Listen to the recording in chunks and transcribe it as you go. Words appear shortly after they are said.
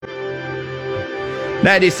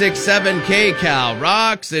96.7 KCal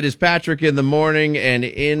rocks. It is Patrick in the morning, and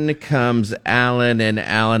in comes Alan. And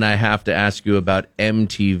Alan, I have to ask you about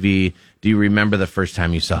MTV. Do you remember the first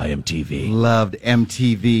time you saw MTV? Loved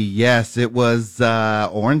MTV. Yes, it was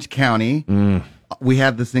Orange County. We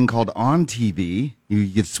had this thing called On TV.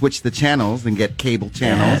 You'd switch the channels and get cable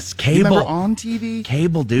channels. Yes, cable. You remember On TV?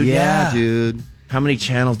 Cable, dude. Yeah, dude. How many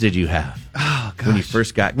channels did you have? Oh, gosh. When you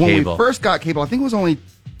first got When cable? we first got cable, I think it was only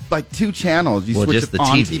like 2 channels. You switched just it the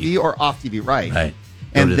on TV. TV or off TV, right? Right.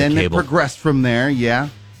 And then it progressed from there, yeah.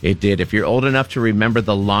 It did. If you're old enough to remember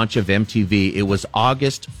the launch of MTV, it was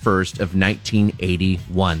August 1st of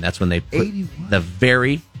 1981. That's when they put 81? the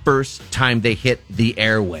very first time they hit the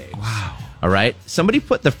airwaves. Wow. All right. Somebody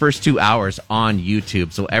put the first 2 hours on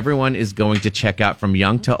YouTube. So everyone is going to check out, from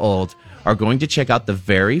young to old, are going to check out the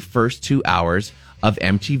very first 2 hours of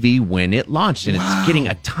MTV when it launched. And it's getting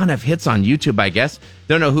a ton of hits on YouTube, I guess.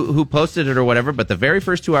 Don't know who posted it or whatever, but the very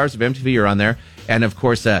first 2 hours of MTV are on there. And of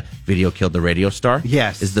course, Video Killed the Radio Star.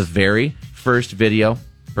 Yes. Is the very first video.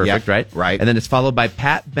 Perfect, Yep, right? right. And then it's followed by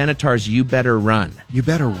Pat Benatar's You Better Run. You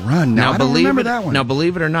Better Run. Now I don't remember that one. Now,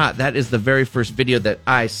 believe it or not, that is the very first video that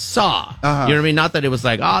I saw. You know what I mean? Not that it was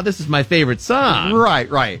like, oh, this is my favorite song. Right,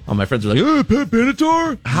 right. All my friends were like, oh, Pat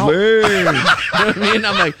Benatar? How? Lame. You know what I mean?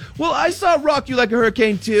 I'm like, well, I saw Rock You Like a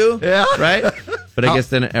Hurricane too. Yeah. Right? But I guess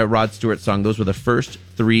then a Rod Stewart song, those were the first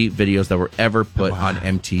 3 videos that were ever put on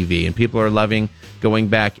MTV. And people are loving going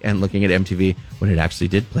back and looking at MTV when it actually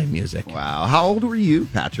did play music. Wow. How old were you,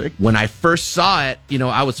 Patrick? When I first saw it,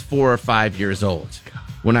 I was 4 or 5 years old.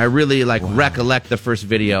 When I really recollect the first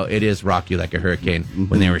video, it is Rock You Like a Hurricane,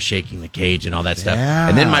 when they were shaking the cage and all that stuff. Yeah.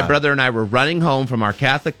 And then my brother and I were running home from our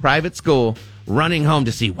Catholic private school, running home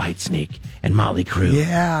to see Whitesnake and Motley Crue.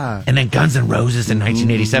 Yeah. And then Guns N' Roses in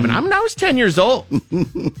 1987. I was 10 years old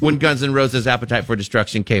when Guns N' Roses' Appetite for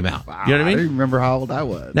Destruction came out. Wow, You know what I mean? don't remember how old I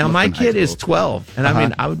was. Now, Must've my been high kid is school. 12.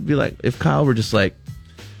 And I would be like, if Kyle were just like,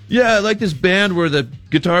 yeah, I like this band where the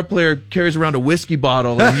guitar player carries around a whiskey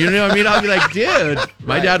bottle. And you know what I mean? I'll be like, dude.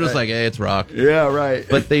 My dad was like, hey, it's rock. Yeah, right.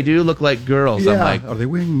 But they do look like girls. yeah. I'm like, Are they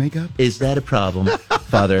wearing makeup? is that a problem,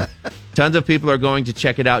 Father? Tons of people are going to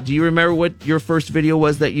check it out. Do you remember what your first video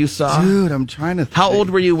was that you saw? Dude, I'm trying to think. How old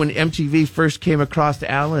were you when MTV first came across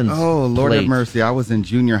Alan's Oh, Lord plate? have mercy. I was in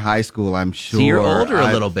junior high school, I'm sure. So you're older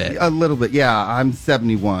a little bit. A little bit, yeah. I'm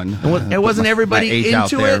 71. And wasn't everybody my age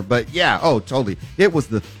out into there, it? But yeah, totally. It was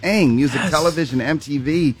the thing. Music, television,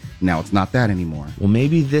 MTV. Now it's not that anymore. Well,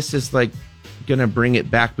 maybe this is going to bring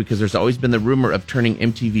it back, because there's always been the rumor of turning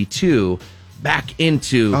MTV2 back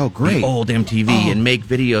into the old MTV and make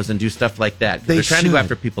videos and do stuff like that. They're trying to go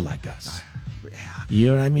after people like us. You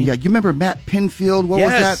know what I mean? Yeah, you remember Matt Pinfield? What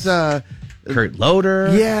was that? Kurt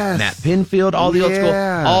Loder, Yes. Matt Pinfield, all the old school,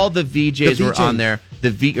 Yeah. all the VJs The were on there.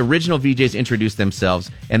 The original VJs introduced themselves,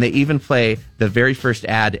 and they even play the very first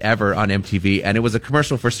ad ever on MTV, and it was a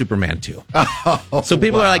commercial for Superman 2. So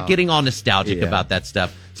people are getting all nostalgic about that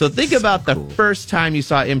stuff. So think about the first time you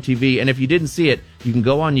saw MTV, and if you didn't see it, you can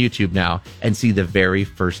go on YouTube now and see the very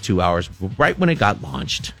first 2 hours, right when it got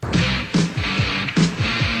launched.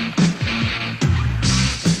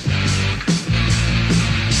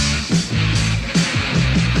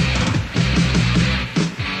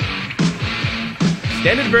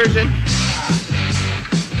 Standard version.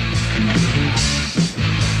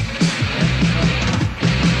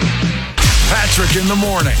 Patrick in the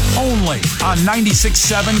morning, only on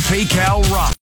 96.7 KCal Rock.